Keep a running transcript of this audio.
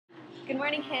Good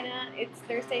morning, Hannah. It's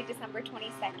Thursday, December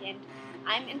 22nd.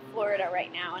 I'm in Florida right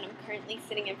now, and I'm currently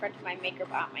sitting in front of my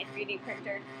MakerBot, my 3D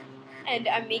printer, and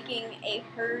I'm making a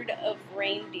herd of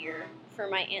reindeer for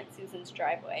my Aunt Susan's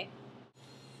driveway.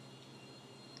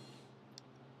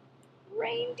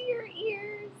 Reindeer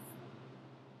ears!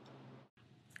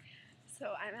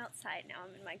 So I'm outside now.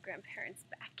 I'm in my grandparents'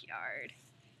 backyard.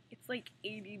 It's like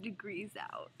 80 degrees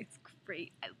out. It's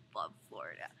great. I love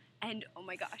Florida. And oh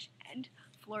my gosh, and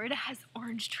Florida has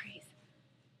orange trees.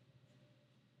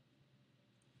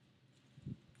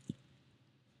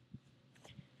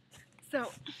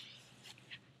 So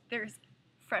there's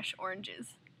fresh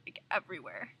oranges like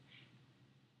everywhere,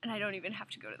 and I don't even have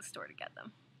to go to the store to get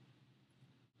them.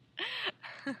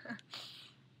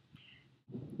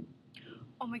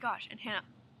 Oh my gosh, and Hannah,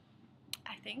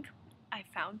 I think I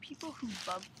found people who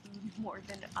love food more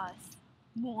than us.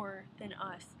 More than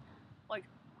us. Like,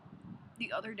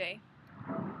 the other day,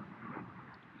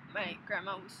 my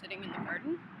grandma was sitting in the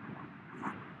garden,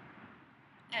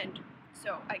 and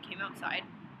so I came outside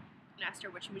and asked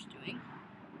her what she was doing,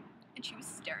 and she was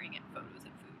staring at photos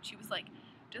of food. She was like,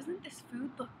 "Doesn't this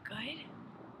food look good?"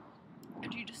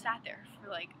 And she just sat there for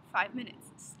like 5 minutes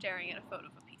staring at a photo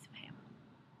of a piece of ham.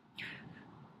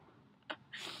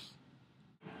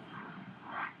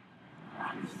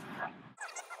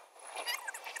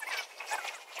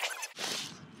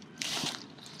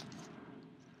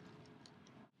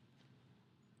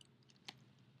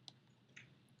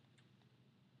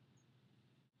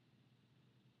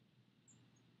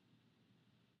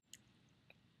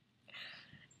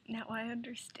 Now I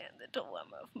understand the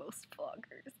dilemma of most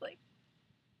vloggers. Like,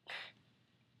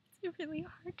 it's really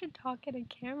hard to talk at a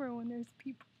camera when there's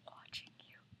people watching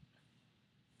you.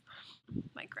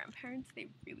 My grandparents, they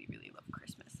really, really love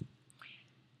Christmas.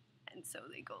 And so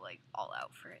they go like all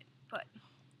out for it. But,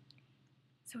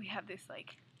 so we have this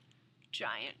like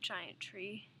giant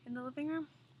tree in the living room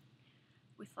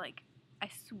with like, I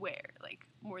swear, like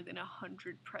more than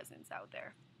 100 presents out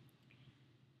there.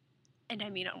 And I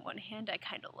mean, on one hand, I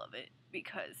kind of love it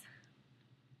because,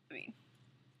 I mean,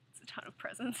 it's a ton of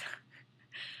presents.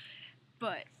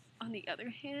 But on the other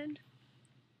hand,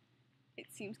 it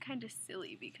seems kind of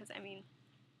silly because, I mean,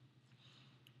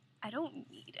 I don't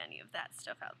need any of that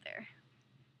stuff out there.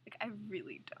 Like, I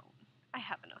really don't. I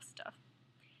have enough stuff.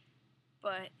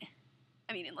 But,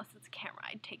 I mean, unless it's a camera,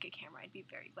 I'd take a camera. I'd be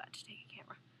very glad to take a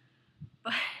camera.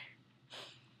 But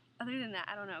other than that,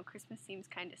 I don't know. Christmas seems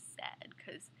kind of sad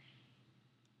because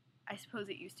I suppose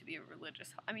it used to be a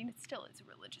religious, I mean, it still is a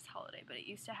religious holiday, but it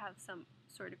used to have some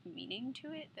sort of meaning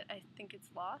to it that I think it's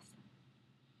lost.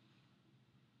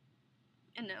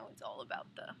 And now it's all about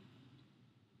the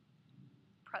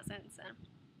presents and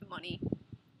the money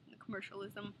and the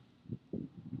commercialism.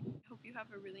 I hope you have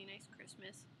a really nice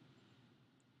Christmas.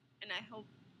 And I hope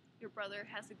your brother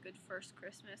has a good first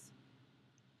Christmas.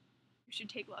 You should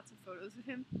take lots of photos of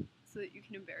him so that you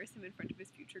can embarrass him in front of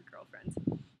his future girlfriends.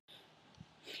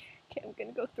 Okay, I'm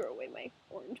gonna go throw away my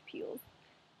orange peels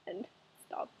and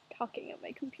stop talking at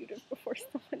my computer before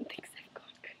someone thinks I've gone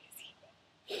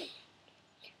crazy.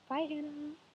 Bye, Hannah.